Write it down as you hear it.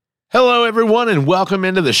Hello, everyone, and welcome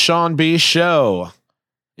into the Sean B. Show.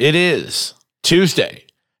 It is Tuesday,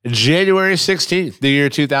 January 16th, the year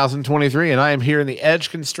 2023, and I am here in the Edge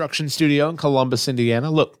Construction Studio in Columbus, Indiana.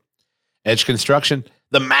 Look, Edge Construction,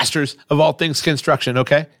 the masters of all things construction,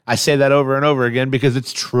 okay? I say that over and over again because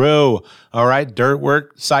it's true, all right? Dirt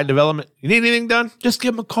work, site development. You need anything done? Just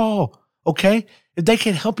give them a call, okay? If they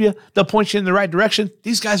can help you, they'll point you in the right direction.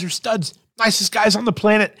 These guys are studs. Nicest guys on the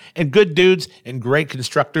planet and good dudes and great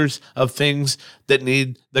constructors of things that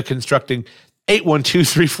need the constructing.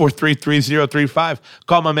 812-343-3035.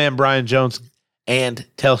 Call my man Brian Jones and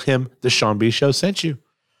tell him the Sean B. Show sent you.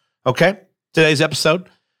 Okay? Today's episode,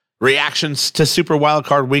 reactions to Super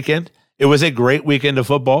Wildcard Weekend. It was a great weekend of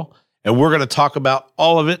football, and we're going to talk about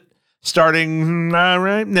all of it starting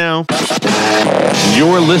right now.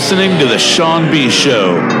 You're listening to the Sean B.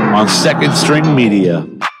 Show on Second String Media.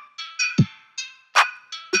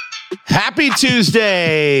 Happy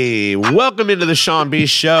Tuesday. Welcome into the Sean B.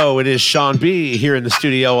 Show. It is Sean B. here in the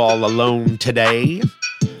studio all alone today.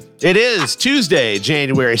 It is Tuesday,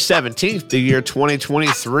 January 17th, the year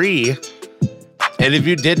 2023. And if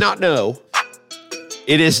you did not know,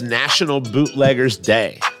 it is National Bootleggers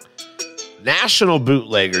Day. National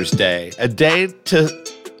Bootleggers Day. A day to,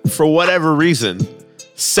 for whatever reason,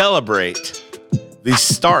 celebrate the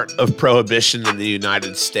start of Prohibition in the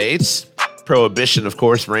United States. Prohibition, of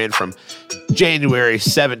course, ran from January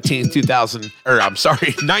 17th,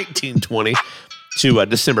 1920 to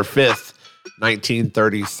December 5th,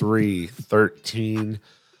 1933. 13,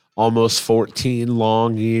 almost 14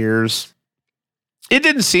 long years. It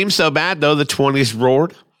didn't seem so bad, though. The 20s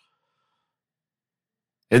roared.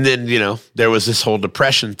 And then, there was this whole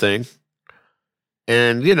Depression thing.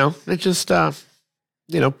 And, it just,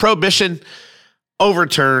 Prohibition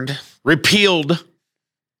overturned, repealed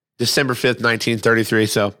December 5th, 1933.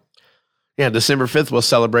 So, December 5th, we'll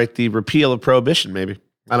celebrate the repeal of Prohibition, maybe.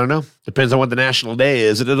 I don't know. Depends on what the national day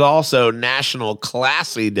is. It is also National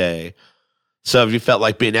Classy Day. So if you felt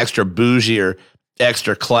like being extra bougie or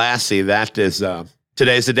extra classy, that is,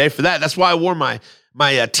 today's the day for that. That's why I wore my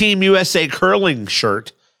Team USA curling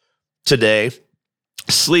shirt today.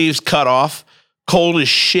 Sleeves cut off. Cold as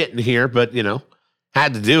shit in here, but,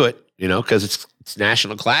 had to do it, because it's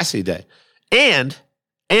National Classy Day. And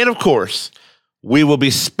of course, we will be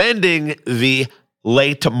spending the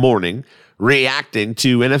late morning reacting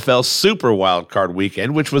to NFL Super Wildcard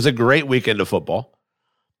Weekend, which was a great weekend of football.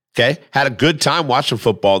 Okay? Had a good time watching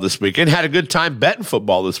football this weekend. Had a good time betting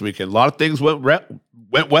football this weekend. A lot of things went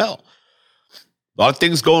well. A lot of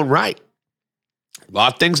things going right. A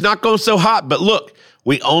lot of things not going so hot. But look,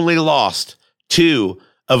 we only lost 2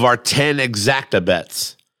 of our 10 exacta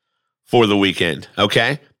bets for the weekend.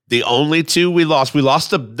 Okay? The only 2 we lost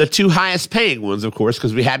the 2 highest paying ones, of course,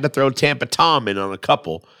 because we had to throw Tampa Tom in on a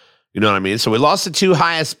couple. You know what I mean? So we lost the 2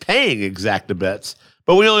 highest paying exacta bets,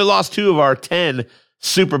 but we only lost 2 of our 10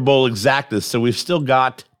 Super Bowl exactas. So we've still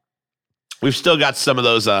got some of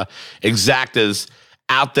those exactas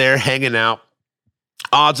out there hanging out.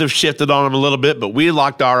 Odds have shifted on them a little bit, but we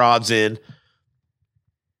locked our odds in.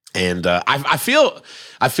 And I feel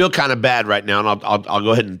kind of bad right now, and I'll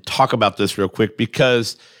go ahead and talk about this real quick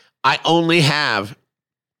because I only have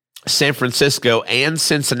San Francisco and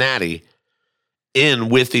Cincinnati in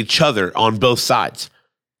with each other on both sides.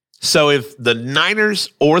 So if the Niners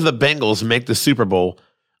or the Bengals make the Super Bowl,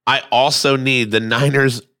 I also need the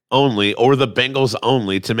Niners only or the Bengals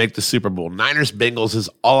only to make the Super Bowl. Niners Bengals is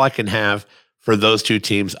all I can have for those 2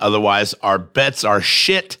 teams. Otherwise, our bets are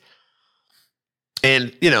shit.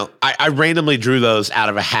 And, I randomly drew those out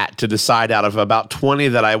of a hat to decide out of about 20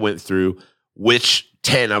 that I went through which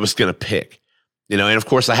 10 I was going to pick. And of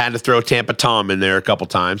course I had to throw Tampa Tom in there a couple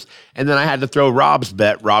times. And then I had to throw Rob's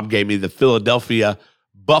bet. Rob gave me the Philadelphia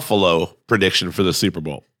Buffalo prediction for the Super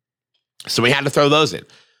Bowl. So we had to throw those in.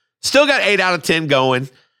 Still got 8 out of 10 going.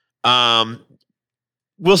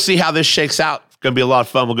 We'll see how this shakes out. It's going to be a lot of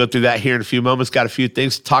fun. We'll go through that here in a few moments. Got a few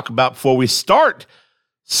things to talk about before we start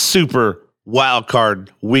Super Wildcard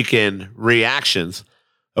Weekend reactions.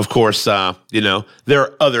 Of course, there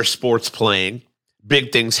are other sports playing.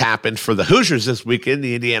 Big things happened for the Hoosiers this weekend.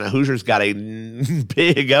 The Indiana Hoosiers got a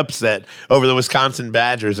big upset over the Wisconsin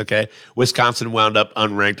Badgers, okay? Wisconsin wound up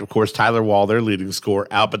unranked. Of course, Tyler Wall, their leading scorer,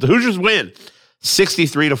 out. But the Hoosiers win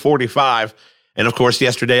 63-45. And, of course,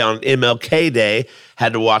 yesterday on MLK Day,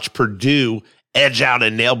 had to watch Purdue edge out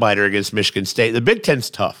a nail-biter against Michigan State. The Big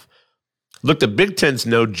Ten's tough. Look, the Big Ten's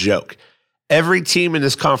no joke. Every team in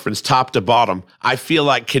this conference, top to bottom, I feel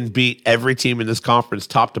like can beat every team in this conference,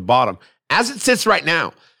 top to bottom. As it sits right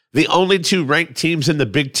now, the only 2 ranked teams in the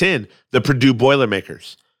Big Ten, the Purdue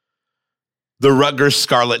Boilermakers. the Rutgers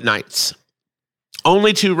Scarlet Knights.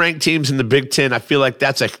 Only 2 ranked teams in the Big Ten. I feel like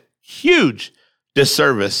that's a huge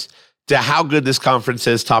disservice to how good this conference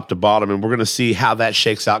is top to bottom, and we're going to see how that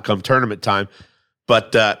shakes out come tournament time.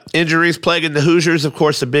 But injuries plaguing the Hoosiers, of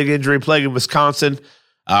course, a big injury plaguing Wisconsin.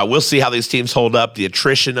 We'll see how these teams hold up. The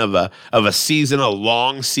attrition of a season, a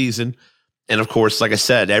long season. And, of course, like I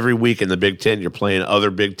said, every week in the Big Ten, you're playing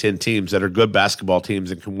other Big Ten teams that are good basketball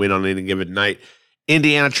teams and can win on any given night.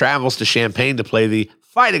 Indiana travels to Champaign to play the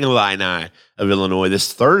Fighting Illini of Illinois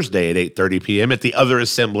this Thursday at 8:30 p.m. at the other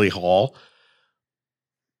Assembly Hall.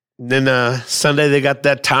 And then Sunday, they got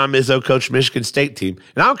that Tom Izzo coach Michigan State team.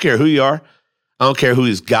 And I don't care who you are. I don't care who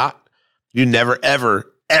he's got. You never,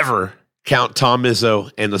 ever, ever count Tom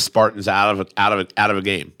Izzo and the Spartans out of a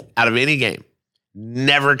game, out of any game.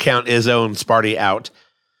 Never count Izzo and Sparty out.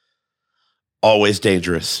 Always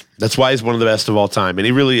dangerous. That's why he's one of the best of all time. And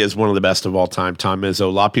he really is one of the best of all time, Tom Izzo. A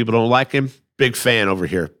lot of people don't like him. Big fan over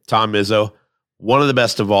here. Tom Izzo, one of the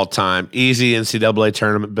best of all time. Easy NCAA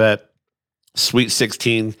tournament bet. Sweet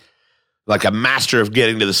 16. Like a master of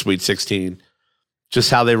getting to the Sweet 16.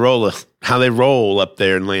 Just how they roll up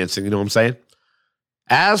there in Lansing. You know what I'm saying?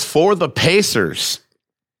 As for the Pacers,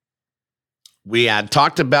 we had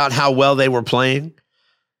talked about how well they were playing.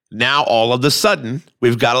 Now, all of a sudden,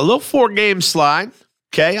 we've got a little 4-game slide.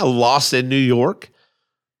 Okay, a loss in New York.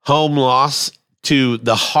 Home loss to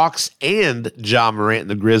the Hawks and Ja Morant and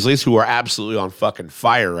the Grizzlies, who are absolutely on fucking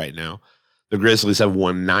fire right now. The Grizzlies have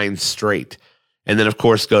won 9 straight. And then, of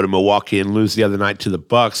course, go to Milwaukee and lose the other night to the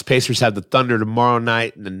Bucks. Pacers have the Thunder tomorrow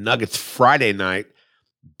night and the Nuggets Friday night,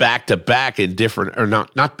 back-to-back in different, or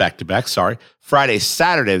not back-to-back, sorry. Friday,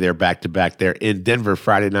 Saturday, they're back-to-back. They're in Denver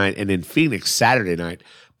Friday night and in Phoenix Saturday night,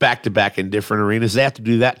 back-to-back in different arenas. They have to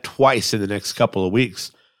do that twice in the next couple of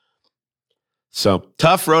weeks. So,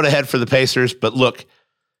 tough road ahead for the Pacers, but look,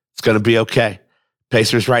 it's going to be okay.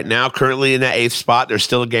 Pacers right now, currently in that 8th spot. They're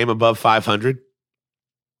still a game above 500.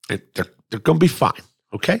 They're going to be fine,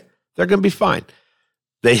 okay? They're going to be fine.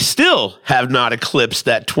 They still have not eclipsed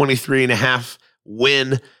that 23.5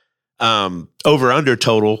 win over-under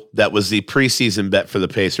total that was the preseason bet for the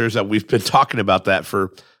Pacers. We've been talking about that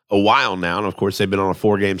for a while now, and of course they've been on a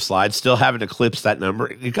 4-game slide. Still haven't eclipsed that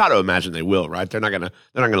number. You got to imagine they will, right? They're not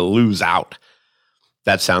gonna lose out.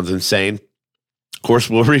 That sounds insane. Of course,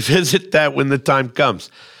 we'll revisit that when the time comes.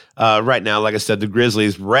 Right now, like I said, the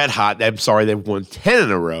Grizzlies red hot. I'm sorry, they've won 10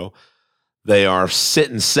 in a row. They are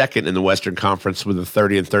sitting second in the Western Conference with a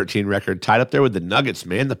 30-13 record, tied up there with the Nuggets,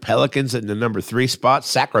 man. The Pelicans in the number 3 spot,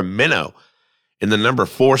 Sacramento in the number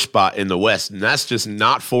 4 spot in the West. And that's just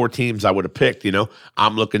not 4 teams I would have picked, you know.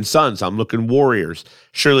 I'm looking Suns. I'm looking Warriors.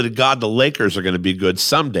 Surely to God, the Lakers are going to be good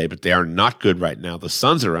someday, but they are not good right now. The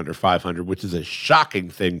Suns are under 500, which is a shocking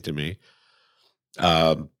thing to me.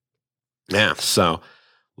 So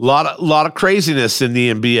a lot of craziness in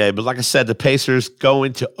the NBA, but like I said, the Pacers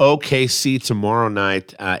going to OKC tomorrow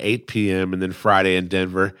night, 8 p.m., and then Friday in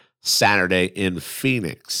Denver, Saturday in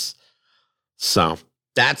Phoenix. So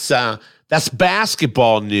that's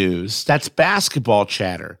basketball news. That's basketball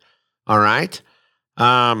chatter. All right.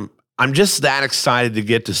 I'm just that excited to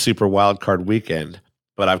get to Super Wildcard Weekend,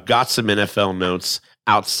 but I've got some NFL notes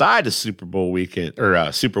outside of Super Bowl weekend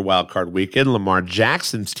or Super Wildcard Weekend. Lamar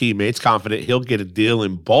Jackson's teammates confident he'll get a deal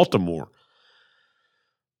in Baltimore.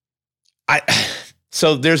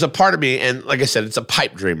 So there's a part of me, and like I said, it's a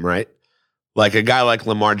pipe dream, right? Like a guy like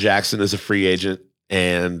Lamar Jackson is a free agent,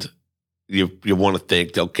 and you want to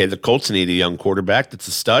think, okay, the Colts need a young quarterback that's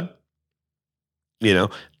a stud. You know,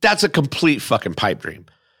 that's a complete fucking pipe dream.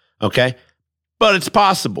 Okay. But it's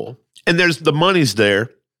possible. And the money's there.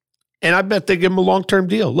 And I bet they give him a long-term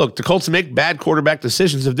deal. Look, the Colts make bad quarterback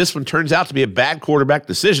decisions. If this one turns out to be a bad quarterback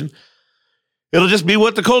decision, it'll just be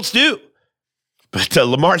what the Colts do. But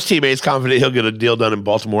Lamar's teammate's confident he'll get a deal done in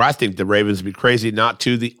Baltimore. I think the Ravens would be crazy not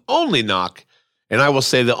to. The only knock, and I will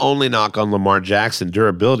say the only knock on Lamar Jackson,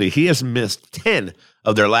 durability, he has missed 10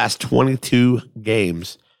 of their last 22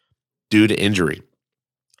 games due to injury.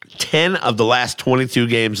 10 of the last 22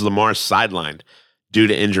 games Lamar's sidelined due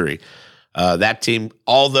to injury. That team,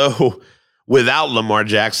 although without Lamar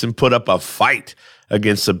Jackson, put up a fight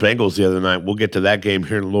against the Bengals the other night. We'll get to that game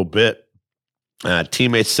here in a little bit.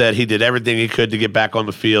 Teammates said he did everything he could to get back on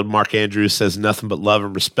the field. Mark Andrews says nothing but love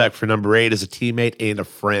and respect for number 8 as a teammate and a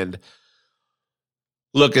friend.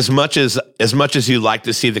 Look, as much as you like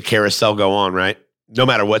to see the carousel go on, right? No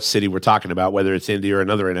matter what city we're talking about, whether it's Indy or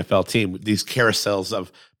another NFL team, these carousels of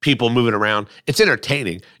people moving around, it's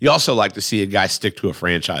entertaining. You also like to see a guy stick to a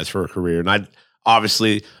franchise for a career. And I'd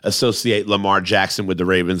obviously associate Lamar Jackson with the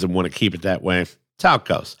Ravens and want to keep it that way. That's how it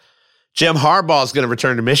goes. Jim Harbaugh is going to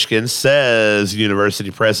return to Michigan, says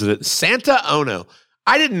university president Santa Ono.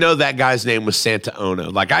 I didn't know that guy's name was Santa Ono.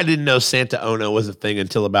 Like, I didn't know Santa Ono was a thing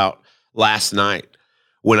until about last night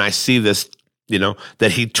when I see this,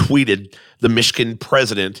 that he tweeted, the Michigan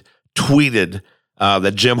president tweeted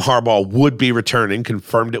that Jim Harbaugh would be returning,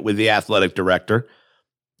 confirmed it with the athletic director.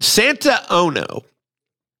 Santa Ono.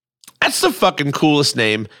 That's the fucking coolest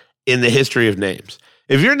name in the history of names.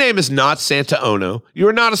 If your name is not Santa Ono, you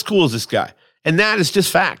are not as cool as this guy. And that is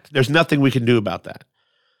just fact. There's nothing we can do about that.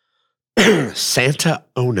 Santa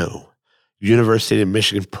Ono, University of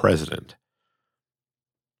Michigan president.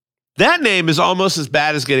 That name is almost as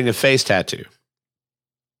bad as getting a face tattoo.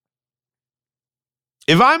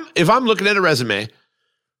 If I'm looking at a resume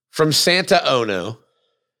from Santa Ono,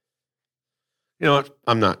 you know what?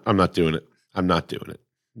 I'm not doing it. I'm not doing it.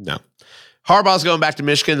 No. Harbaugh's going back to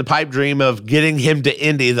Michigan. The pipe dream of getting him to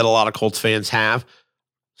Indy that a lot of Colts fans have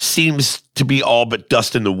seems to be all but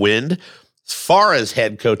dust in the wind. As far as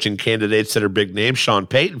head coaching candidates that are big names, Sean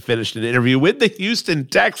Payton finished an interview with the Houston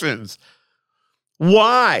Texans.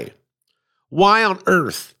 Why? Why on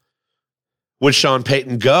earth would Sean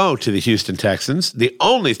Payton go to the Houston Texans? The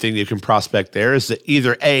only thing you can prospect there is that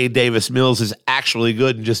either A, Davis Mills is actually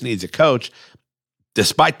good and just needs a coach,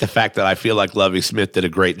 despite the fact that I feel like Lovie Smith did a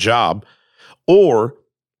great job, or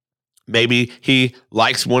maybe he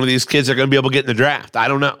likes one of these kids that are going to be able to get in the draft. I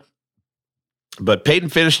don't know. But Peyton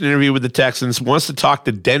finished an interview with the Texans, wants to talk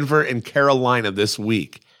to Denver and Carolina this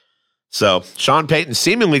week. So Sean Payton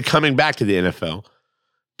seemingly coming back to the NFL.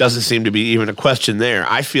 Doesn't seem to be even a question there.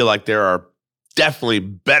 I feel like there are definitely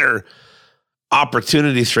better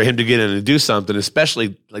opportunities for him to get in and do something,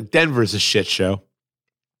 especially like Denver's a shit show.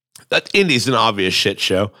 That Indy's an obvious shit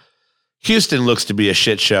show. Houston looks to be a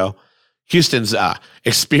shit show. Houston's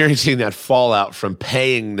experiencing that fallout from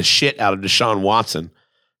paying the shit out of Deshaun Watson.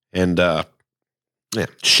 And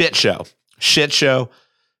shit show. Shit show.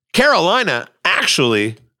 Carolina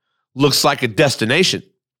actually looks like a destination.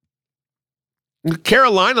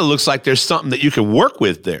 Carolina looks like there's something that you can work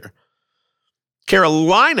with there.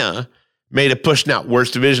 Carolina made a push now.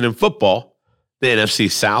 Worst division in football. The NFC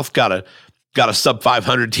South got a sub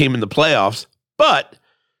 500 team in the playoffs. But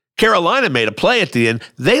Carolina made a play at the end.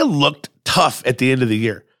 They looked tough at the end of the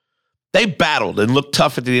year. They battled and looked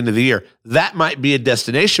tough at the end of the year. That might be a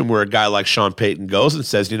destination where a guy like Sean Payton goes and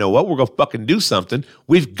says, you know what, we're going to fucking do something.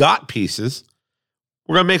 We've got pieces.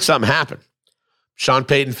 We're going to make something happen. Sean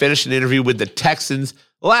Payton finished an interview with the Texans.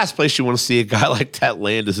 The last place you want to see a guy like that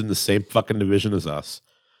land is in the same fucking division as us.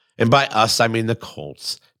 And by us, I mean the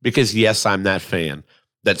Colts. Because yes, I'm that fan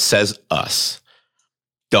that says us.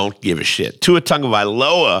 Don't give a shit. Tua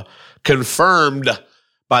Tagovailoa confirmed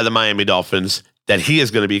by the Miami Dolphins that he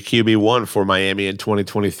is going to be QB1 for Miami in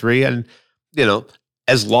 2023. And,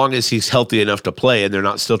 as long as he's healthy enough to play and they're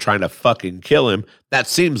not still trying to fucking kill him, that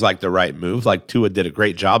seems like the right move. Like Tua did a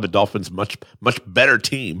great job. The Dolphins, much better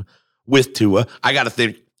team with Tua. I got to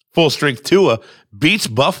think full strength Tua beats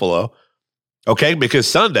Buffalo. Okay. Because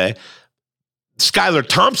Sunday, Skylar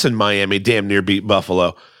Thompson, Miami damn near beat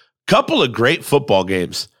Buffalo. Couple of great football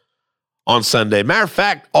games on Sunday. Matter of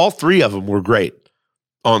fact, all three of them were great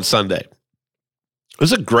on Sunday. It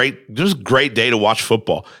was a great day to watch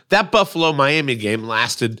football. That Buffalo-Miami game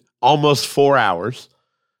lasted almost 4 hours.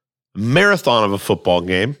 Marathon of a football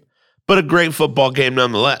game, but a great football game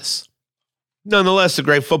nonetheless. Nonetheless, a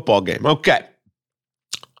great football game. Okay.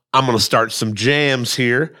 I'm going to start some jams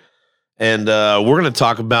here, and we're going to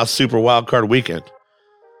talk about Super Wildcard Weekend.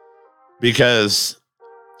 Because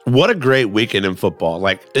what a great weekend in football.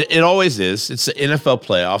 Like, it always is. It's the NFL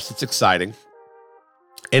playoffs. It's exciting.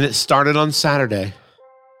 And it started on Saturday.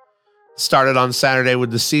 Started on Saturday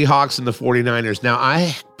with the Seahawks and the 49ers. Now,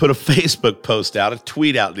 I put a Facebook post out, a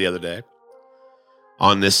tweet out the other day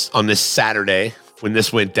on this Saturday when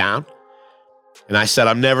this went down. And I said,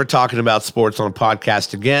 I'm never talking about sports on a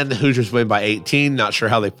podcast again. The Hoosiers win by 18. Not sure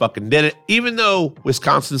how they fucking did it. Even though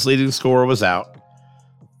Wisconsin's leading scorer was out,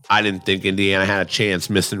 I didn't think Indiana had a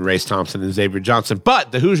chance missing Race Thompson and Xavier Johnson.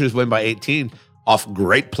 But the Hoosiers win by 18 off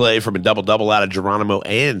great play from a double-double out of Geronimo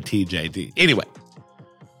and TJD. Anyway.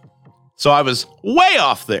 So I was way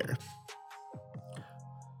off there.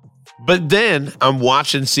 But then I'm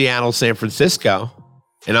watching Seattle, San Francisco,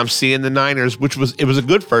 and I'm seeing the Niners, it was a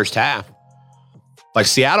good first half. Like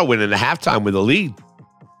Seattle went into halftime with a lead.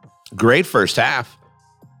 Great first half.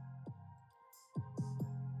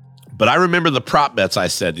 But I remember the prop bets I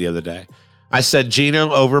said the other day. I said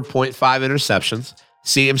Geno over 0.5 interceptions,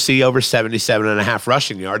 CMC over 77.5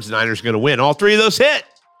 rushing yards. Niners going to win. All three of those hit.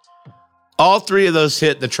 All three of those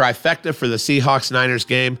hit. The trifecta for the Seahawks-Niners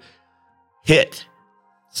game hit.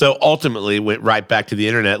 So ultimately went right back to the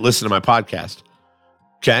internet. Listen to my podcast.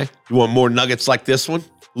 Okay. You want more nuggets like this one?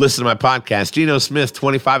 Listen to my podcast. Geno Smith,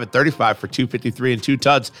 25 and 35 for 253 and 2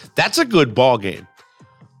 tuds. That's a good ball game,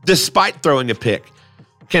 despite throwing a pick.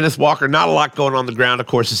 Kenneth Walker, not a lot going on the ground. Of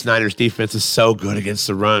course, this Niners defense is so good against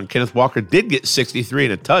the run. Kenneth Walker did get 63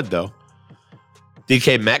 and a tud, though.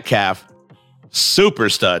 DK Metcalf, super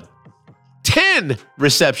stud. 10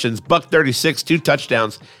 receptions, buck 36, 2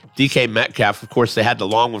 touchdowns. DK Metcalf, of course, they had the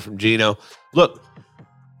long one from Geno. Look,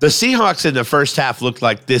 the Seahawks in the first half looked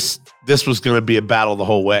like this was going to be a battle the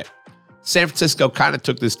whole way. San Francisco kind of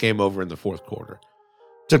took this game over in the fourth quarter.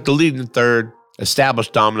 Took the lead in the third,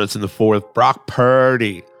 established dominance in the fourth. Brock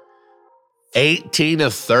Purdy, 18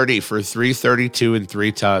 of 30 for 332 and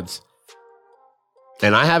 3 tuds.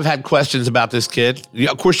 And I have had questions about this kid.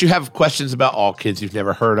 Of course, you have questions about all kids you've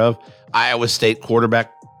never heard of. Iowa State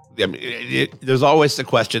quarterback. I mean, there's always the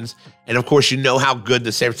questions. And, of course, you know how good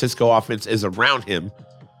the San Francisco offense is around him.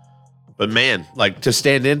 But, man, like to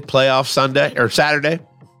stand in playoff Sunday or Saturday,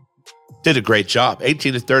 did a great job.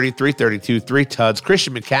 18 to 30, 332, 3 tuds.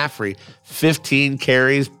 Christian McCaffrey, 15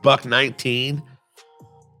 carries, buck 19.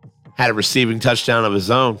 Had a receiving touchdown of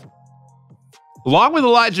his own. Along with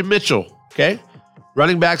Elijah Mitchell, okay?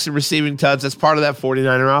 Running backs and receiving tuds, that's part of that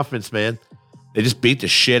 49er offense, man. They just beat the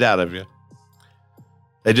shit out of you.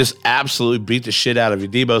 They just absolutely beat the shit out of you.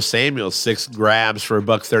 Deebo Samuel, 6 grabs for a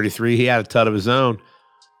buck 33. He had a tud of his own.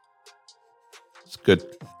 It's good.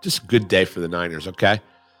 Just a good day for the Niners, okay?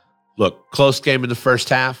 Look, close game in the first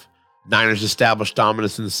half. Niners established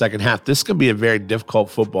dominance in the second half. This is going to be a very difficult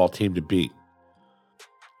football team to beat.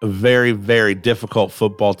 A very, very difficult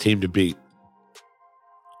football team to beat.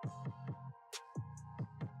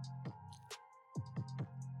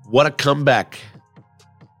 What a comeback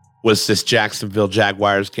was this Jacksonville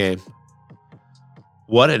Jaguars game.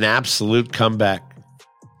 What an absolute comeback.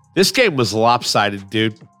 This game was lopsided,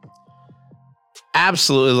 dude.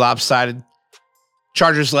 Absolutely lopsided.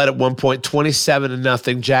 Chargers led at one point,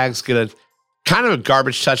 27-0. Jags get a kind of a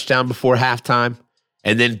garbage touchdown before halftime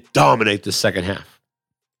and then dominate the second half.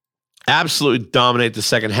 Absolutely dominate the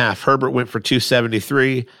second half. Herbert went for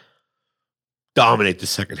 273. Dominate the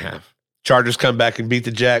second half. Chargers come back and beat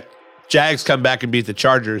the Jags come back and beat the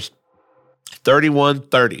Chargers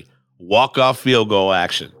 31-30. Walk-off field goal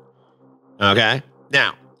action. Okay?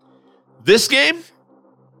 Now, this game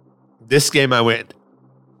I went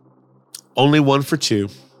only 1 for 2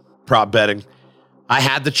 prop betting. I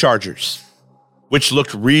had the Chargers, which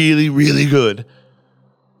looked really, really good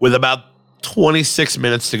with about 26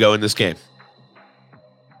 minutes to go in this game.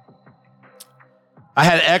 I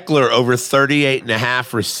had Eckler over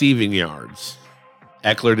 38.5 receiving yards.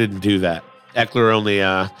 Eckler didn't do that.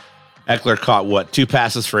 Eckler caught 2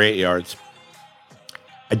 passes for 8 yards.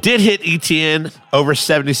 I did hit ETN over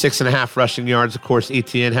 76.5 rushing yards. Of course,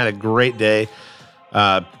 ETN had a great day.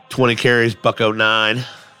 20 carries, buck 09.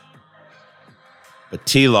 But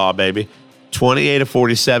T-Law, baby. 28 of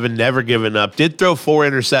 47, never giving up. Did throw 4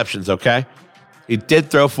 interceptions, okay? He did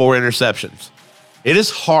throw 4 interceptions. It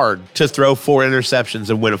is hard to throw 4 interceptions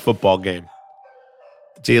and win a football game.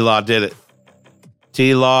 T-Law did it.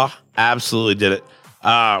 T-Law absolutely did it.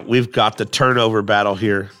 We've got the turnover battle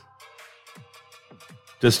here.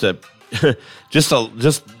 Just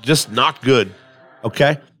not good.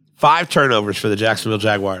 Okay? 5 turnovers for the Jacksonville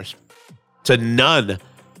Jaguars to none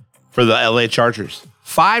for the LA Chargers.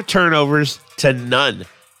 5 turnovers to none.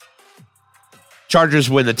 Chargers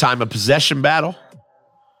win the time of possession battle.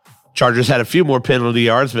 Chargers had a few more penalty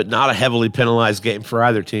yards, but not a heavily penalized game for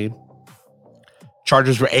either team.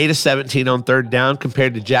 Chargers were 8 of 17 on third down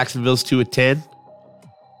compared to Jacksonville's 2 of 10.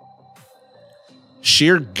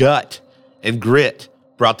 Sheer gut and grit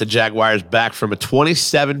brought the Jaguars back from a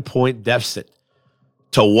 27-point deficit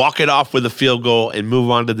to walk it off with a field goal and move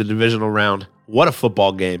on to the divisional round. What a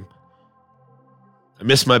football game. I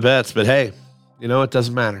missed my bets, but hey, you know, it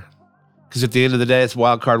doesn't matter. Because at the end of the day, it's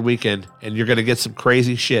wild card weekend, and you're going to get some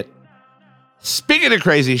crazy shit. Speaking of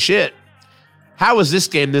crazy shit, how was this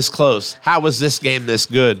game this close? How was this game this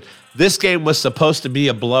good? This game was supposed to be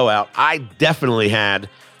a blowout. I definitely had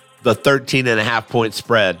the 13.5-point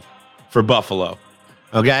spread for Buffalo.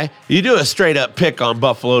 Okay? You do a straight-up pick on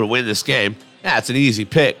Buffalo to win this game, that's an easy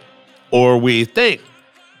pick. Or we think.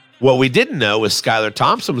 What we didn't know was Skylar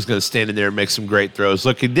Thompson was going to stand in there and make some great throws.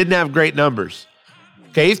 Look, he didn't have great numbers.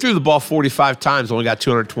 Okay, he threw the ball 45 times, only got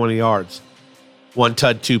 220 yards. 1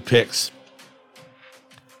 tud, 2 picks.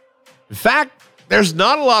 In fact, there's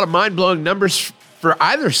not a lot of mind-blowing numbers for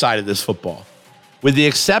either side of this football, with the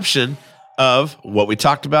exception of what we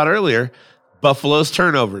talked about earlier, Buffalo's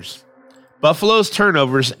turnovers. Buffalo's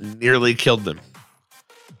turnovers nearly killed them.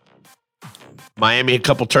 Miami, a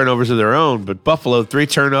couple turnovers of their own, but Buffalo, 3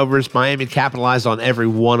 turnovers. Miami capitalized on every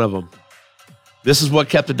one of them. This is what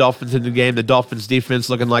kept the Dolphins in the game. The Dolphins defense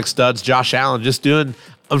looking like studs. Josh Allen just doing,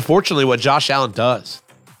 unfortunately, what Josh Allen does.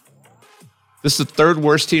 This is the 3rd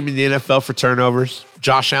worst team in the NFL for turnovers.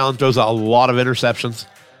 Josh Allen throws a lot of interceptions.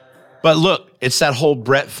 But look, it's that whole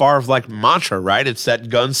Brett Favre-like mantra, right? It's that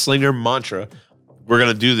gunslinger mantra. We're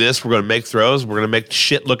going to do this. We're going to make throws. We're going to make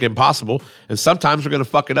shit look impossible. And sometimes we're going to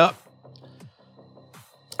fuck it up.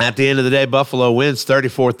 At the end of the day, Buffalo wins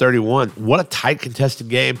 34-31. What a tight, contested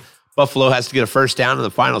game. Buffalo has to get a first down in the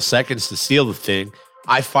final seconds to seal the thing.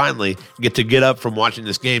 I finally get up from watching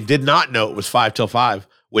this game. Did not know it was 5 till 5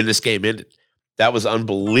 when this game ended. That was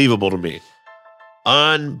unbelievable to me.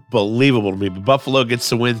 Unbelievable to me. But Buffalo gets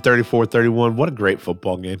to win 34-31. What a great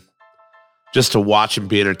football game. Just to watch and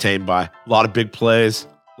be entertained by. A lot of big plays,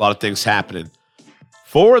 a lot of things happening.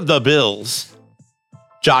 For the Bills,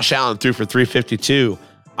 Josh Allen threw for 352.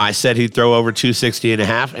 I said he'd throw over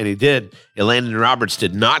 260.5, and he did. Landon Roberts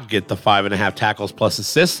did not get the 5.5 tackles plus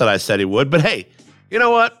assists that I said he would. But hey, you know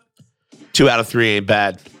what? 2 out of 3 ain't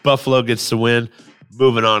bad. Buffalo gets to win.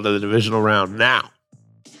 Moving on to the divisional round. Now,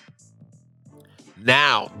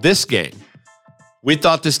 this game. We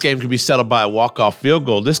thought this game could be settled by a walk-off field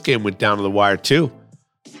goal. This game went down to the wire, too.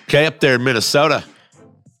 Okay, up there in Minnesota.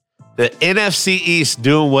 The NFC East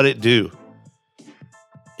doing what it do.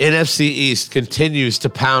 NFC East continues to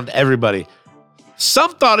pound everybody.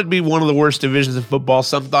 Some thought it'd be one of the worst divisions in football.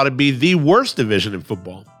 Some thought it'd be the worst division in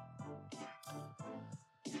football.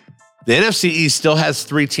 The NFC East still has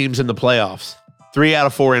 3 teams in the playoffs. 3 out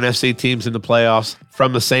of 4 NFC teams in the playoffs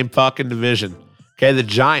from the same fucking division. Okay, the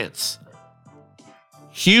Giants.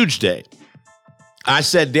 Huge day. I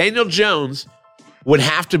said Daniel Jones would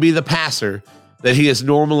have to be the passer that he is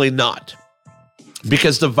normally not.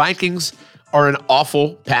 Because the Vikings are an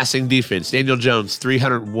awful passing defense. Daniel Jones,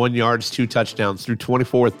 301 yards, 2 touchdowns through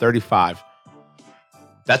 24-35.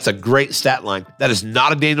 That's a great stat line. That is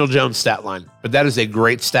not a Daniel Jones stat line, but that is a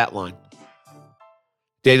great stat line.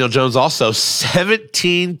 Daniel Jones also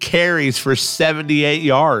 17 carries for 78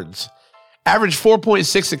 yards. Average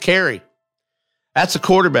 4.6 a carry. That's a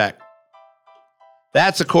quarterback.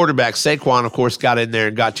 Saquon, of course, got in there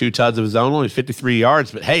and got 2 tuds of his own, only 53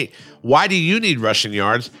 yards. But hey, why do you need rushing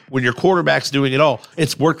yards when your quarterback's doing it all?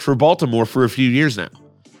 It's worked for Baltimore for a few years now.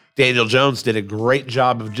 Daniel Jones did a great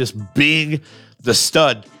job of just being the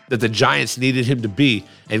stud that the Giants needed him to be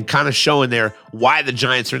and kind of showing there why the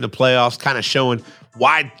Giants are in the playoffs, kind of showing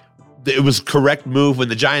why it was a correct move when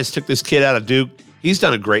the Giants took this kid out of Duke. He's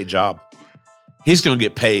done a great job. He's going to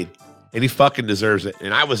get paid, and he fucking deserves it.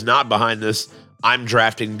 And I was not behind this I'm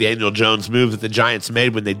drafting Daniel Jones move that the Giants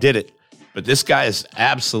made when they did it. But this guy is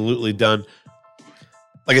absolutely done.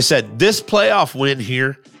 Like I said, this playoff win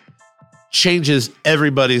here changes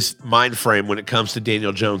everybody's mind frame when it comes to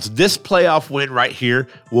Daniel Jones. This playoff win right here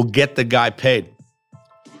will get the guy paid.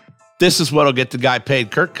 This is what will get the guy paid.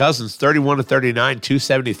 Kirk Cousins, 31-39,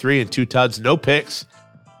 273 and 2 tuds, no picks.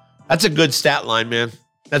 That's a good stat line, man.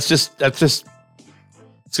 That's just it's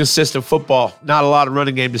consistent football. Not a lot of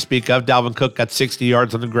running game to speak of. Dalvin Cook got 60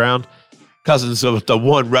 yards on the ground. Cousins with the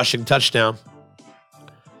 1 rushing touchdown.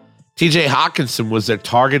 TJ Hawkinson was their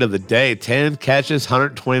target of the day. 10 catches,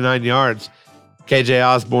 129 yards. KJ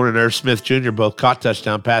Osborne and Irv Smith Jr. both caught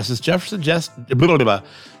touchdown passes. Jefferson Justin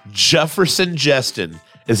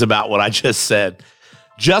is about what I just said.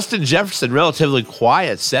 Justin Jefferson, relatively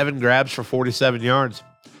quiet. 7 grabs for 47 yards.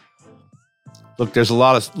 Look, there's a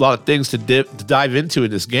lot of things to dive into in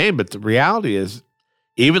this game, but the reality is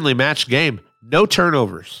evenly matched game. No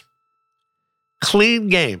turnovers. Clean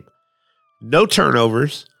game. No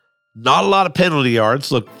turnovers. Not a lot of penalty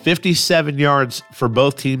yards. Look, 57 yards for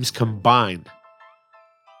both teams combined.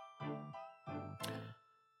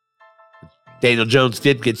 Daniel Jones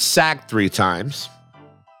did get sacked 3 times.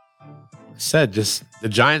 I said just the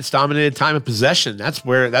Giants dominated time of possession. That's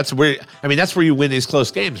where you win these close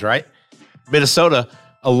games, right? Minnesota,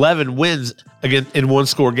 11 wins again in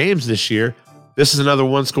 1-score games this year. This is another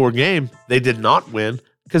 1-score game. They did not win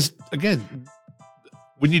because, again,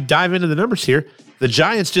 when you dive into the numbers here, the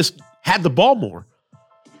Giants just had the ball more.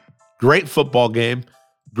 Great football game.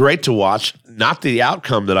 Great to watch. Not the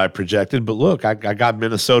outcome that I projected, but look, I got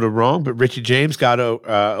Minnesota wrong, but Richie James got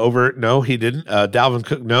over. No, he didn't. Dalvin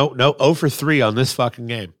Cook, no, 0 for 3 on this fucking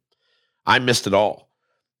game. I missed it all.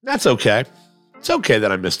 That's okay. It's okay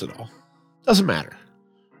that I missed it all. Doesn't matter.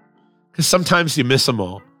 Because sometimes you miss them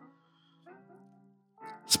all.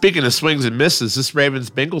 Speaking of swings and misses, this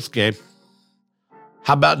Ravens-Bengals game.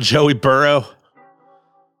 How about Joey Burrow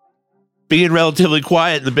being relatively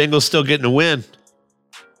quiet and the Bengals still getting a win?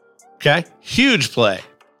 Okay? Huge play.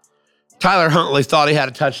 Tyler Huntley thought he had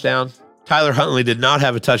a touchdown. Tyler Huntley did not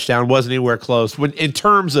have a touchdown, wasn't anywhere close. When in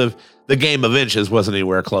terms of the game of inches, wasn't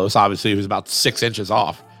anywhere close. Obviously, he was about 6 inches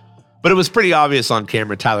off. But it was pretty obvious on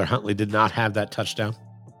camera Tyler Huntley did not have that touchdown.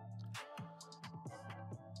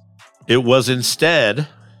 It was instead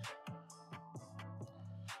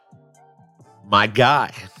my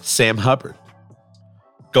guy, Sam Hubbard,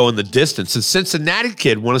 going the distance. The Cincinnati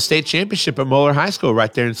kid won a state championship at Moeller High School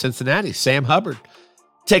right there in Cincinnati. Sam Hubbard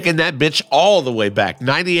taking that bitch all the way back,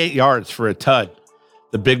 98 yards for a tud.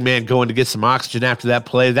 The big man going to get some oxygen after that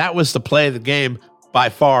play. That was the play of the game by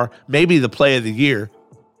far, maybe the play of the year.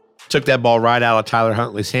 Took that ball right out of Tyler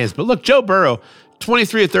Huntley's hands. But look, Joe Burrow,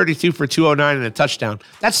 23 of 32 for 209 and a touchdown.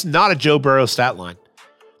 That's not a Joe Burrow stat line.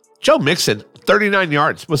 Joe Mixon, 39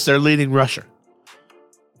 yards, was their leading rusher.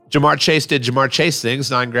 Jamar Chase did Jamar Chase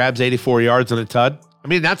things, 9 grabs, 84 yards on a tud. I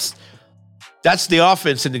mean, that's the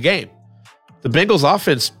offense in the game. The Bengals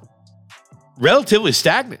offense, relatively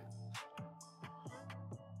stagnant.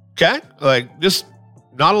 Okay? Like, just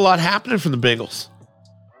not a lot happening from the Bengals.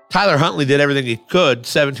 Tyler Huntley did everything he could,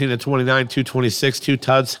 17 of 29, 226, 2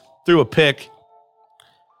 tuds, threw a pick.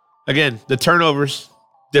 Again, the turnovers,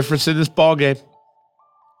 difference in this ball game.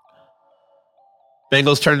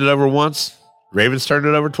 Bengals turned it over once. Ravens turned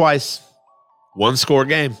it over twice. 1-score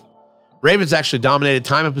game. Ravens actually dominated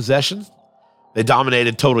time of possession. They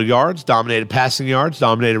dominated total yards, dominated passing yards,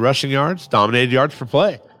 dominated rushing yards, dominated yards per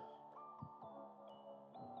play.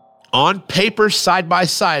 On paper, side by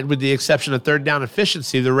side, with the exception of third down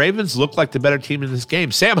efficiency, the Ravens looked like the better team in this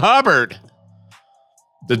game. Sam Hubbard,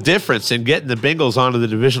 the difference in getting the Bengals onto the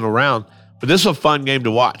divisional round. But this was a fun game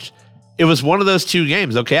to watch. It was one of those two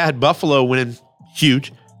games. Okay, I had Buffalo winning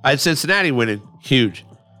huge. I had Cincinnati winning huge.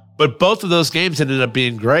 But both of those games ended up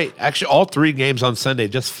being great. Actually, all 3 games on Sunday,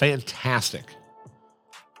 just fantastic.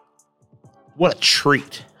 What a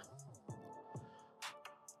treat.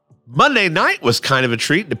 Monday night was kind of a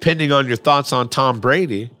treat, depending on your thoughts on Tom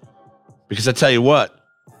Brady. Because I tell you what,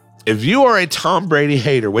 if you are a Tom Brady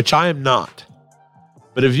hater, which I am not,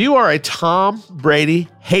 but if you are a Tom Brady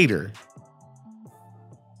hater,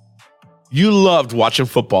 you loved watching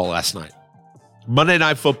football last night. Monday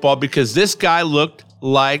Night Football, because this guy looked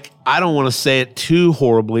like, I don't want to say it too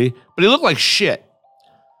horribly, but he looked like shit.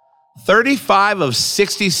 35 of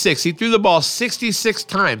 66. He threw the ball 66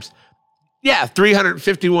 times. Yeah,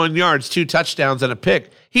 351 yards, 2 touchdowns, and a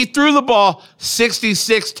pick. He threw the ball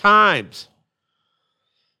 66 times.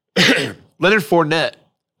 Leonard Fournette,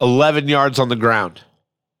 11 yards on the ground.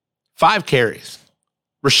 5 carries.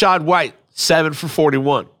 Rachaad White, 7 for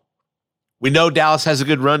 41. We know Dallas has a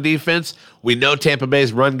good run defense. We know Tampa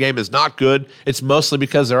Bay's run game is not good. It's mostly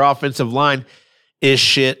because their offensive line is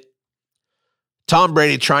shit. Tom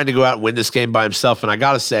Brady trying to go out and win this game by himself, and I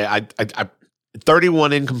got to say, I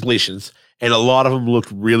 31 incompletions, and a lot of them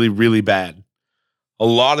looked really, really bad. A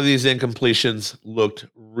lot of these incompletions looked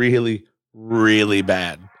really, really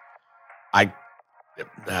bad. I'm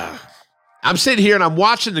sitting here and I'm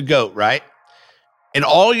watching the GOAT, right? And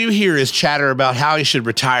all you hear is chatter about how he should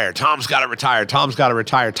retire. Tom's got to retire. Tom's got to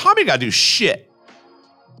retire. Tommy got to do shit.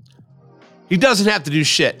 He doesn't have to do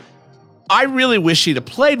shit. I really wish he'd have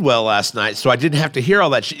played well last night so I didn't have to hear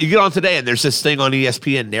all that shit. You get on today and there's this thing on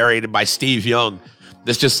ESPN narrated by Steve Young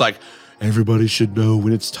that's just like, everybody should know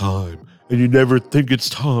when it's time. And you never think it's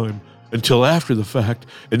time until after the fact.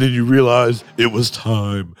 And then you realize it was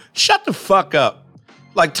time. Shut the fuck up.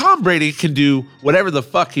 Like, Tom Brady can do whatever the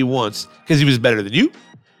fuck he wants because he was better than you.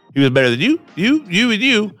 He was better than you, and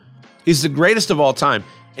you. He's the greatest of all time.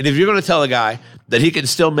 And if you're going to tell a guy that he can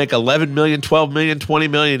still make $11 million, $12 million, $20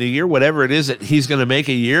 million a year, whatever it is that he's going to make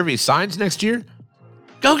a year if he signs next year,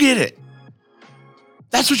 go get it.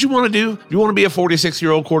 That's what you want to do. You want to be a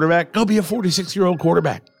 46-year-old quarterback? Go be a 46-year-old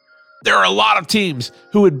quarterback. There are a lot of teams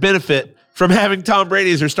who would benefit from having Tom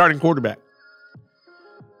Brady as their starting quarterback.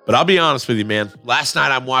 But I'll be honest with you, man. Last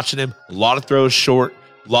night I'm watching him. A lot of throws short.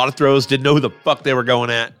 A lot of throws didn't know who the fuck they were going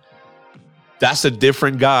at. That's a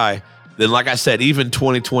different guy than, like I said, even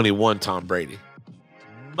 2021 Tom Brady.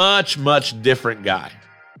 Much, much different guy.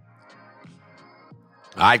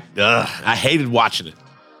 I hated watching it.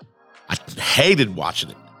 I hated watching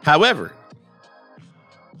it. However,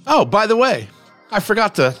 oh, by the way, I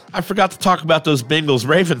forgot to talk about those Bengals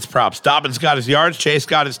Ravens props. Dobbins got his yards, Chase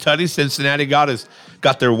got his tutties, Cincinnati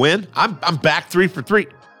got their win. I'm back 3 for 3.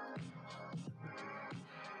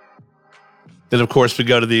 Then of course we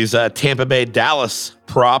go to these Tampa Bay Dallas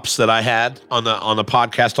props that I had on the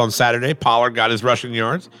podcast on Saturday. Pollard got his rushing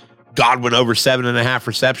yards. Godwin over 7.5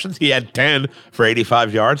 receptions. He had 10 for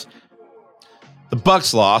 85 yards. The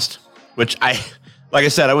Bucs lost, which Like I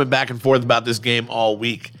said, I went back and forth about this game all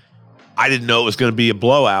week. I didn't know it was going to be a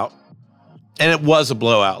blowout. And it was a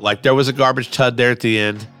blowout. Like, there was a garbage tud there at the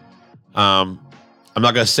end. I'm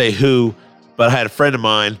not going to say who, but I had a friend of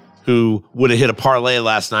mine who would have hit a parlay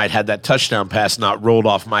last night had that touchdown pass not rolled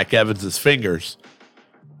off Mike Evans' fingers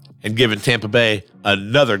and given Tampa Bay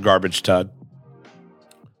another garbage tud.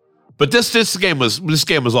 But this game was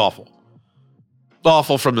awful.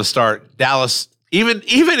 Awful from the start. Dallas, even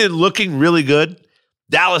in looking really good,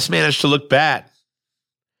 Dallas managed to look bad.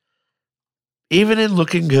 Even in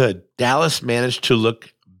looking good, Dallas managed to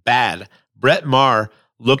look bad. Brett Maher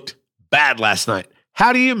looked bad last night.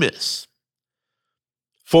 How do you miss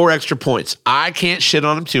 4 extra points? I can't shit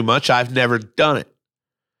on him too much. I've never done it.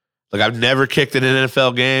 Like, I've never kicked in an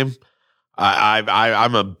NFL game.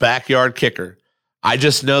 I'm a backyard kicker. I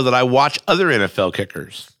just know that I watch other NFL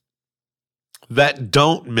kickers that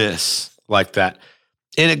don't miss like that.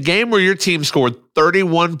 In a game where your team scored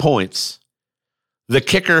 31 points, the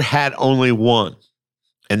kicker had only 1.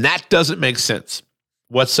 And that doesn't make sense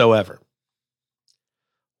whatsoever.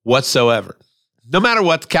 No matter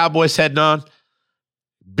what, the Cowboys heading on,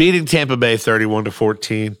 beating Tampa Bay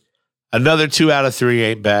 31-14. Another 2 out of 3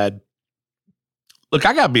 ain't bad. Look,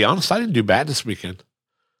 I got to be honest, I didn't do bad this weekend.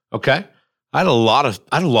 Okay? I had a lot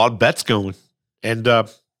of bets going, and I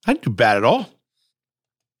didn't do bad at all.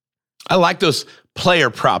 I like those player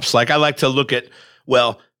props. Like, I like to look at,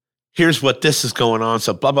 well, here's what this is going on,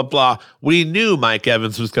 so blah, blah, blah. We knew Mike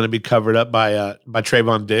Evans was going to be covered up by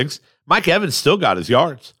Trayvon Diggs. Mike Evans still got his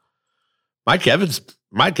yards. Mike Evans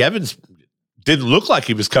didn't look like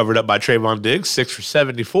he was covered up by Trayvon Diggs, 6 for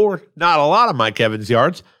 74. Not a lot of Mike Evans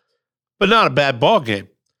yards, but not a bad ball game.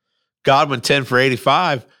 Godwin, 10 for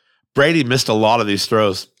 85. Brady missed a lot of these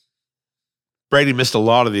throws.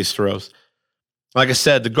 Like I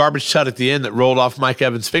said, the garbage shot at the end that rolled off Mike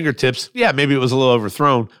Evans' fingertips, yeah, maybe it was a little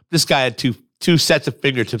overthrown. This guy had two sets of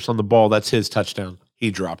fingertips on the ball. That's his touchdown.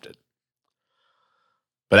 He dropped it.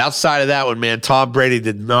 But outside of that one, man, Tom Brady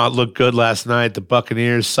did not look good last night. The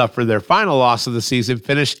Buccaneers suffered their final loss of the season,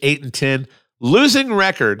 finished 8-10, losing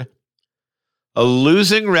record. A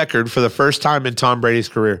losing record for the first time in Tom Brady's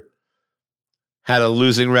career. Had a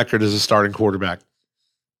losing record as a starting quarterback.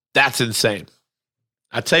 That's insane.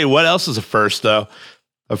 I tell you what else is a first, though.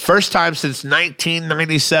 The first time since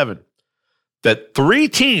 1997 that 3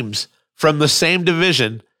 teams from the same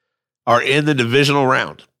division are in the divisional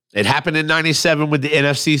round. It happened in 97 with the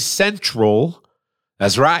NFC Central.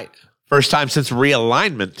 That's right. First time since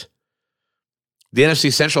realignment. The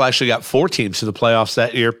NFC Central actually got 4 teams to the playoffs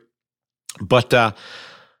that year. But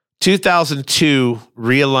 2002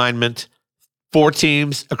 realignment, 4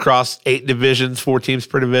 teams across 8 divisions, 4 teams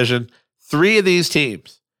per division. 3 of these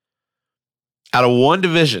teams out of 1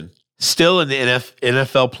 division still in the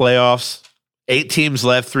NFL playoffs. 8 teams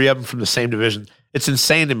left, 3 of them from the same division. It's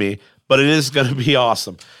insane to me, but it is going to be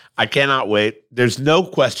awesome. I cannot wait. There's no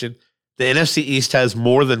question the NFC East has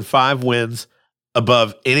more than 5 wins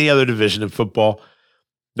above any other division in football.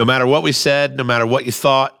 No matter what we said, no matter what you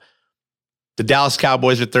thought, the Dallas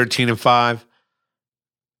Cowboys are 13-5.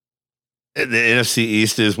 The NFC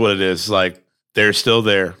East is what it is. Like, they're still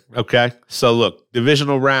there. Okay. So look,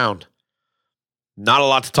 divisional round. Not a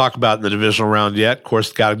lot to talk about in the divisional round yet. Of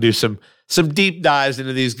course, got to do some deep dives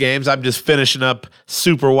into these games. I'm just finishing up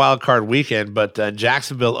Super Wildcard Weekend, but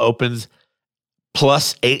Jacksonville opens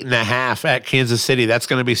plus 8.5 at Kansas City. That's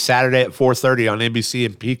going to be Saturday at 4:30 on NBC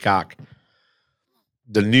and Peacock.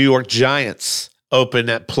 The New York Giants open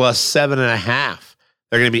at plus 7.5.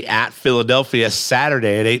 They're going to be at Philadelphia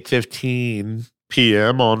Saturday at 8:15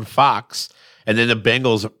 p.m. on Fox. And then the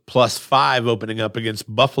Bengals plus 5 opening up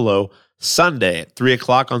against Buffalo Sunday at 3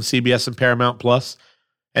 o'clock on CBS and Paramount Plus.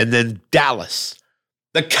 And then Dallas,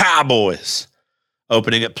 the Cowboys,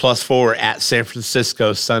 opening at plus 4 at San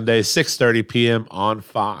Francisco Sunday, 6:30 p.m. on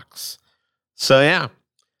Fox. So, yeah,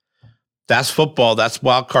 that's football. That's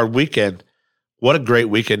Wild Card Weekend. What a great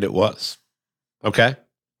weekend it was. Okay?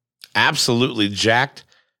 Absolutely jacked.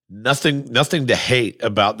 Nothing to hate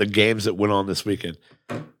about the games that went on this weekend.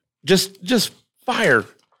 Just fire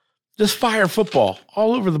football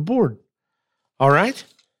all over the board. All right?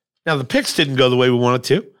 Now, the picks didn't go the way we wanted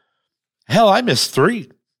to. Hell, I missed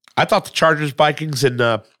 3. I thought the Chargers, Vikings, and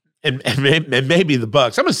maybe the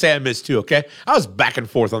Bucks. I'm going to say I missed 2, okay? I was back and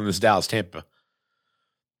forth on this Dallas-Tampa.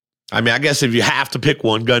 I mean, I guess if you have to pick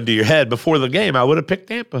one, gun to your head, before the game, I would have picked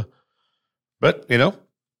Tampa. But, you know,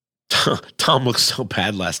 Tom looked so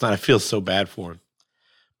bad last night. I feel so bad for him.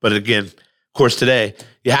 But again, of course, today,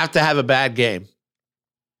 you have to have a bad game.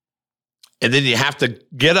 And then you have to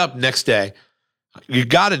get up next day. You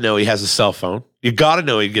got to know he has a cell phone. You got to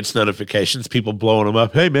know he gets notifications, people blowing him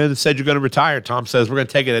up. Hey, man, it said you're going to retire. Tom says, we're going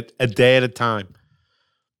to take it a day at a time.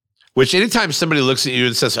 Which anytime somebody looks at you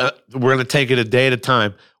and says, we're going to take it a day at a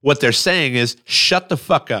time, what they're saying is, shut the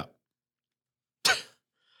fuck up.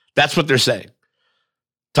 That's what they're saying.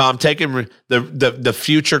 Tom, taking the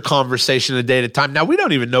future conversation a day at a time. Now, we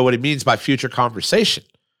don't even know what he means by future conversation.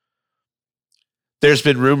 There's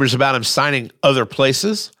been rumors about him signing other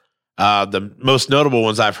places. The most notable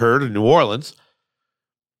ones I've heard in New Orleans.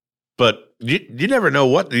 But you never know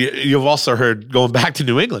what. You've also heard going back to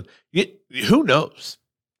New England. Who knows?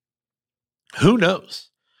 Who knows?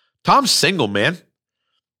 Tom's single, man.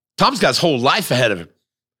 Tom's got his whole life ahead of him.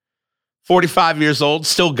 45 years old,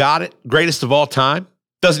 still got it. Greatest of all time.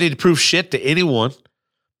 Doesn't need to prove shit to anyone.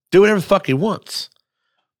 Do whatever the fuck he wants.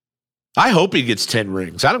 I hope he gets 10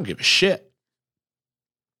 rings. I don't give a shit.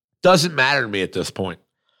 Doesn't matter to me at this point.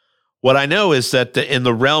 What I know is that in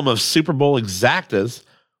the realm of Super Bowl exactas,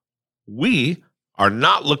 we are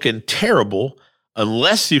not looking terrible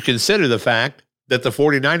unless you consider the fact that the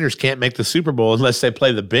 49ers can't make the Super Bowl unless they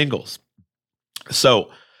play the Bengals.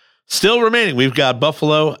 So, still remaining, we've got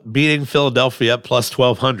Buffalo beating Philadelphia at plus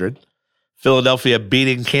 1,200. Philadelphia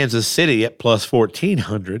beating Kansas City at plus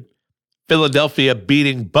 1,400. Philadelphia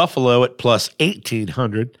beating Buffalo at plus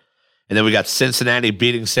 1,800. And then we got Cincinnati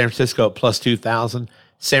beating San Francisco at plus 2,000.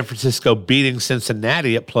 San Francisco beating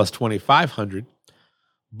Cincinnati at plus 2,500.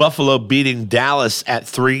 Buffalo beating Dallas at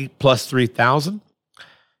plus 3,000.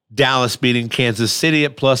 Dallas beating Kansas City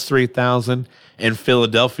at plus 3,000. And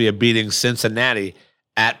Philadelphia beating Cincinnati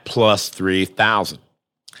at plus 3,000.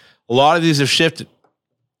 A lot of these have shifted.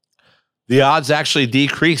 The odds actually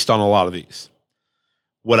decreased on a lot of these.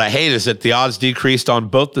 What I hate is that the odds decreased on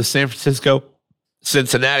both the San Francisco,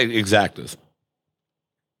 Cincinnati exactas.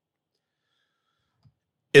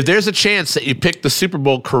 If there's a chance that you picked the Super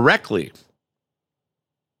Bowl correctly,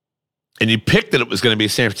 and you picked that it was going to be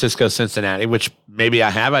San Francisco, Cincinnati, which maybe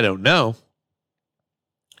I have, I don't know.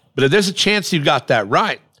 But if there's a chance you got that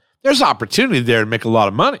right, there's opportunity there to make a lot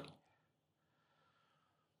of money.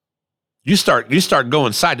 You start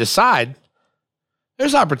going side to side,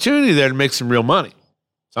 there's opportunity there to make some real money.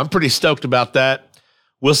 So I'm pretty stoked about that.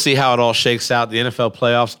 We'll see how it all shakes out. The NFL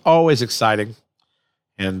playoffs, always exciting.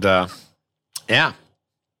 And yeah,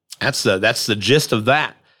 that's the gist of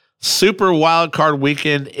that. Super wild card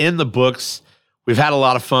weekend in the books. We've had a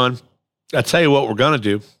lot of fun. I tell you what we're going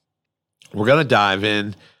to do. We're going to dive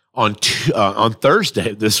in on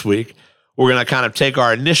Thursday this week. We're going to kind of take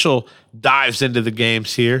our initial dives into the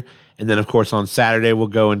games here. And then, of course, on Saturday, we'll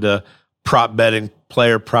go into prop betting,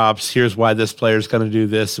 player props. Here's why this player is going to do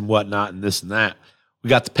this and whatnot and this and that. We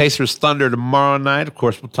got the Pacers Thunder tomorrow night. Of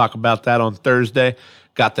course, we'll talk about that on Thursday.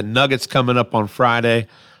 Got the Nuggets coming up on Friday.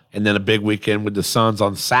 And then a big weekend with the Suns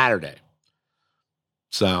on Saturday.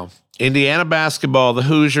 So, Indiana basketball, the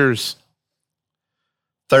Hoosiers,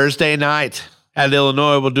 Thursday night at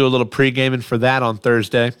Illinois. We'll do a little pre-gaming for that on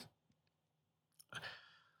Thursday.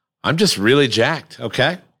 I'm just really jacked,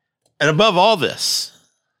 okay? And above all this,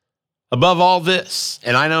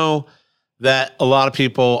 and I know that a lot of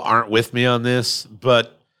people aren't with me on this,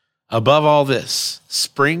 but above all this,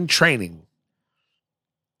 spring training,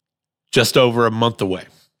 just over a month away.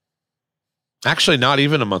 Actually, not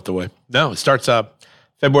even a month away. No, it starts up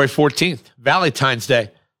February 14th, Valentine's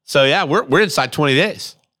Day. So, yeah, we're inside 20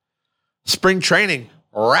 days. Spring training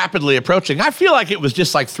rapidly approaching. I feel like it was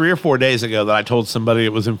just like 3 or 4 days ago that I told somebody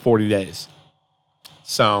it was in 40 days.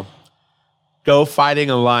 So, go Fighting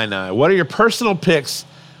Illini. What are your personal picks?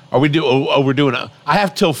 We're doing I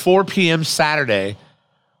have till 4 p.m. Saturday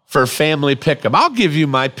for family pick'em. I'll give you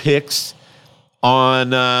my picks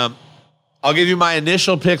on I'll give you my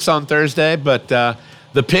initial picks on Thursday, but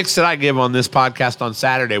the picks that I give on this podcast on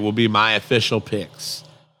Saturday will be my official picks.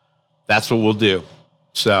 That's what we'll do.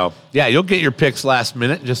 So, yeah, you'll get your picks last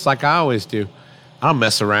minute, just like I always do. I don't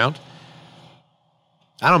mess around.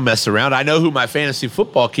 I know who my fantasy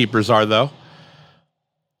football keepers are, though.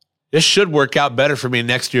 This should work out better for me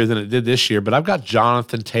next year than it did this year, but I've got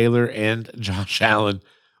Jonathan Taylor and Josh Allen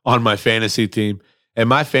on my fantasy team, and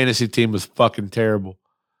my fantasy team was fucking terrible.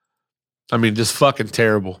 I mean, just fucking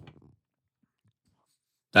terrible.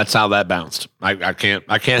 That's how that bounced. I can't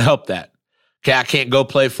help that. Okay, I can't go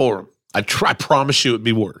play for them. I promise you it'd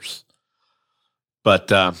be worse. But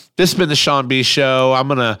this has been the Sean B. Show. I'm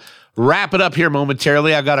going to wrap it up here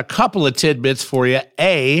momentarily. I got a couple of tidbits for you.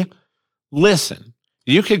 Listen,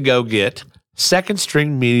 you could go get Second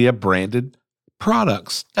String Media branded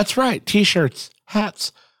products. That's right. T-shirts,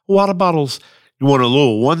 hats, water bottles. You want a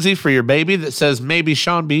little onesie for your baby that says maybe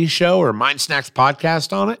Sean B. Show or Mind Snacks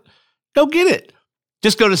Podcast on it? Go get it.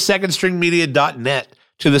 Just go to secondstringmedia.net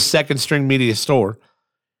to the Second String Media store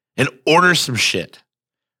and order some shit.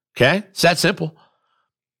 Okay? It's that simple.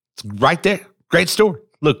 It's right there. Great store.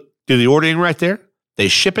 Look, do the ordering right there. They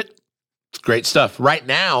ship it. It's great stuff. Right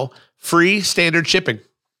now, free standard shipping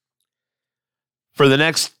for the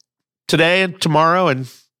next today and tomorrow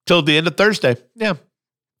and till the end of Thursday. Yeah,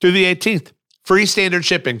 through the 18th. Free standard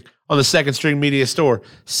shipping on the Second String Media store.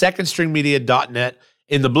 Secondstringmedia.net.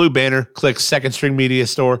 In the blue banner, click Second String Media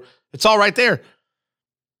store. It's all right there.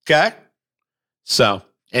 Okay? So,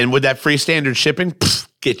 and with that free standard shipping,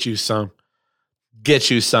 get you some. Get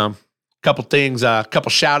you some. Couple things, couple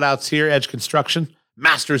shout outs here. Edge Construction,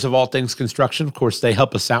 masters of all things construction. Of course, they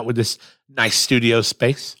help us out with this nice studio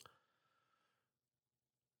space.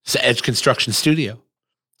 It's the Edge Construction Studio.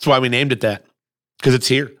 That's why we named it that, because it's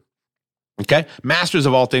here. Okay? Masters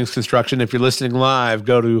of all things construction. If you're listening live,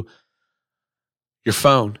 go to your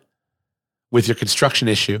phone with your construction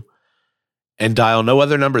issue and dial no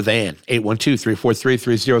other number than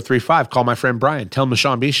 812-343-3035. Call my friend Brian. Tell him the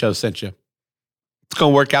Sean B Show sent you. It's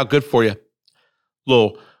going to work out good for you.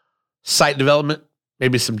 Little site development,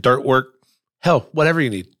 maybe some dirt work. Hell, whatever you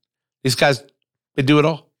need. These guys, they do it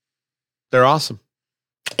all. They're awesome.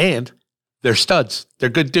 And they're studs. They're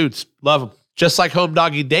good dudes. Love them. Just like Home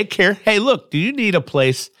Doggy Daycare. Hey, look, do you need a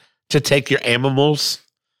place to take your animals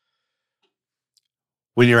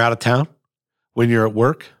when you're out of town? When you're at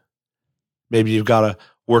work? Maybe you've got to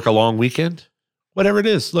work a long weekend? Whatever it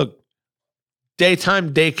is, look,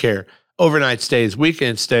 daytime daycare, overnight stays,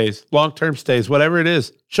 weekend stays, long-term stays, whatever it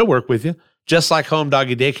is, she'll work with you. Just Like Home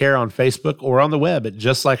Doggy Daycare on Facebook or on the web at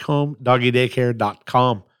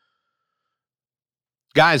justlikehomedoggy.com.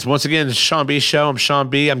 Guys, once again, it's Sean B Show. I'm Sean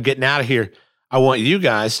B. I'm getting out of here. I want you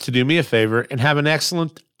guys to do me a favor and have an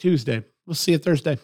excellent Tuesday. We'll see you Thursday.